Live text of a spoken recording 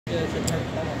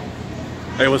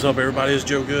Hey, what's up, everybody? It's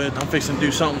Joe Good. I'm fixing to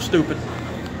do something stupid.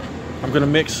 I'm gonna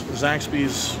mix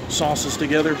Zaxby's sauces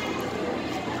together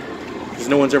because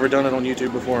no one's ever done it on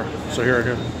YouTube before. So here I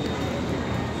go.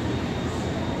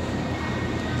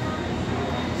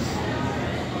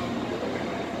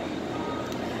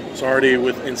 It's already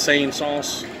with insane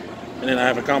sauce, and then I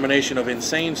have a combination of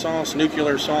insane sauce,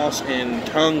 nuclear sauce, and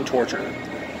tongue torture.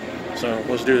 So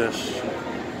let's do this.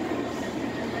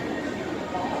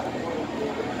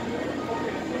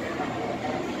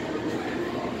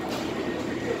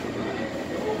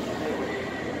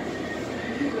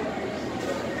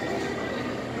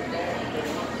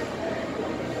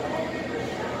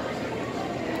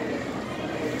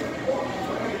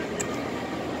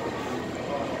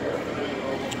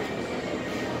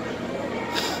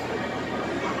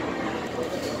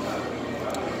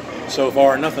 So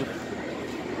far, nothing.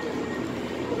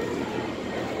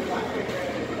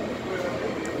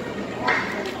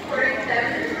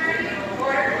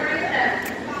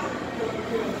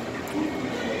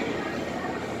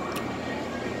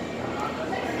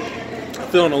 I'm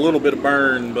feeling a little bit of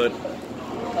burn, but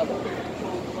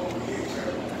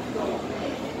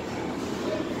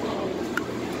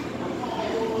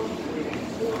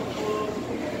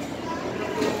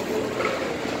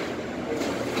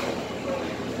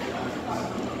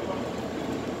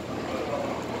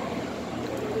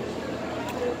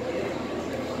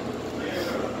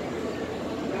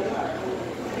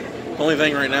the only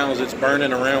thing right now is it's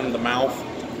burning around the mouth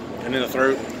and in the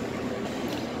throat.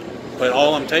 But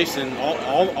all I'm tasting,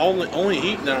 the only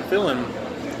heat that I'm feeling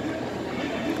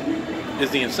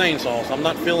is the insane sauce. I'm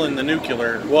not feeling the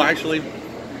nuclear. Well, actually,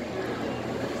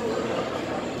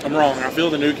 I'm wrong. I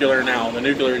feel the nuclear now. The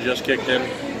nuclear just kicked in.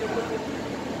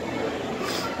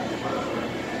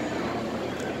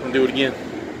 I'll do it again.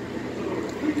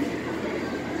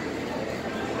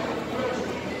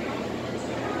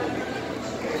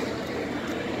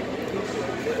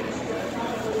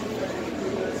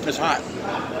 It's hot.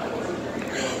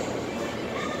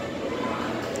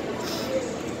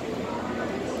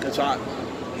 It's hot.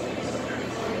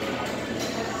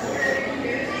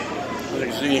 As you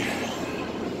can see,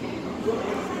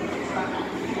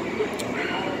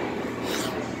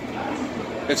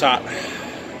 it's hot.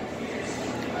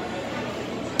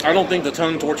 I don't think the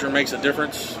tongue torture makes a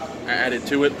difference added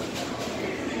to it.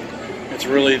 It's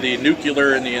really the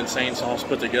nuclear and the insane sauce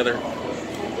put together.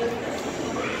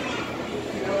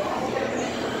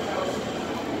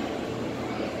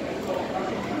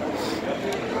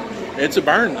 It's a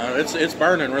burn though. It's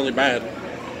burning really bad.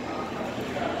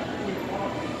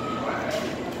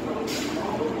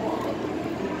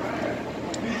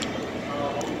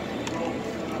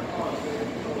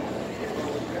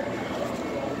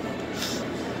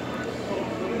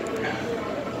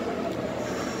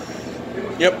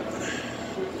 Yep.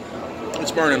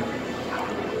 It's burning.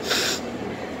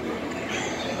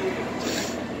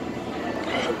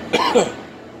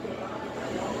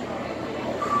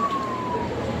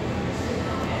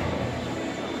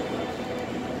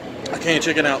 I can't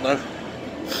chicken out though.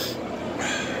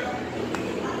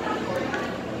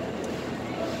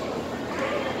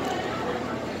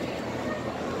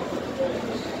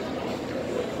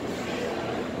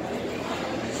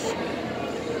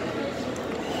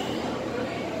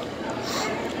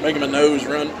 Making my nose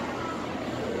run.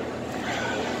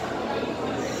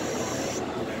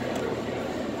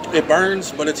 It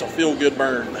burns, but it's a feel-good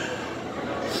burn.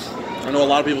 I know a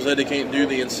lot of people said they can't do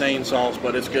the insane sauce,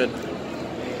 but it's good.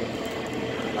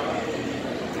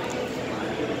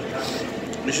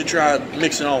 You should try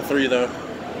mixing all three though.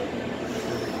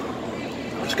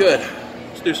 It's good.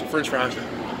 Let's do some French fries.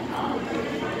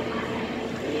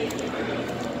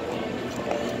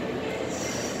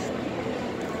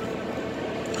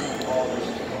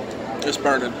 It's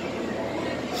burning.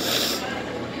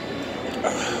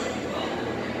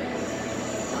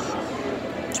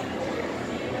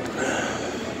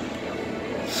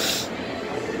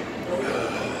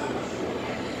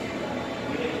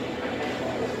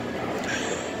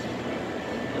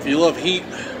 If you love heat,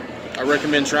 I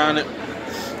recommend trying it.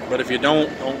 But if you don't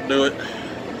do it.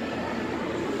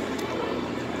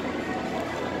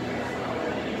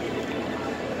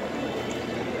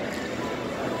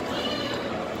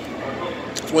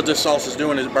 What this sauce is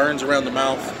doing is it burns around the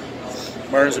mouth,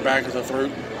 burns the back of the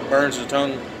throat, burns the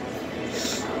tongue.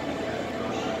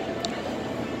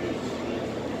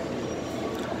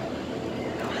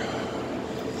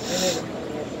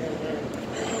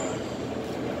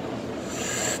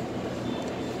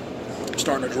 I'm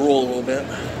starting to drool a little bit.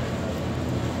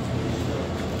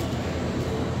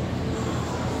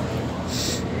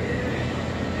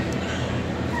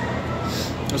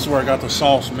 This is where I got the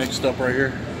sauce mixed up right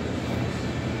here.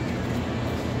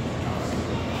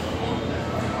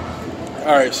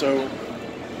 Alright, so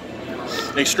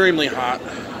extremely hot.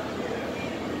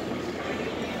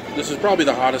 This is probably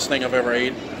the hottest thing I've ever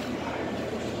ate.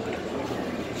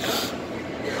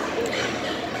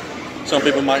 Some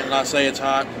people might not say it's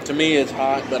hot. To me, it's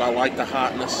hot, but I like the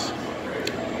hotness.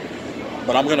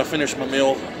 But I'm going to finish my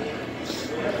meal.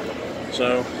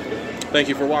 So, thank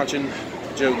you for watching.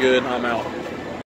 Joe Good, I'm out.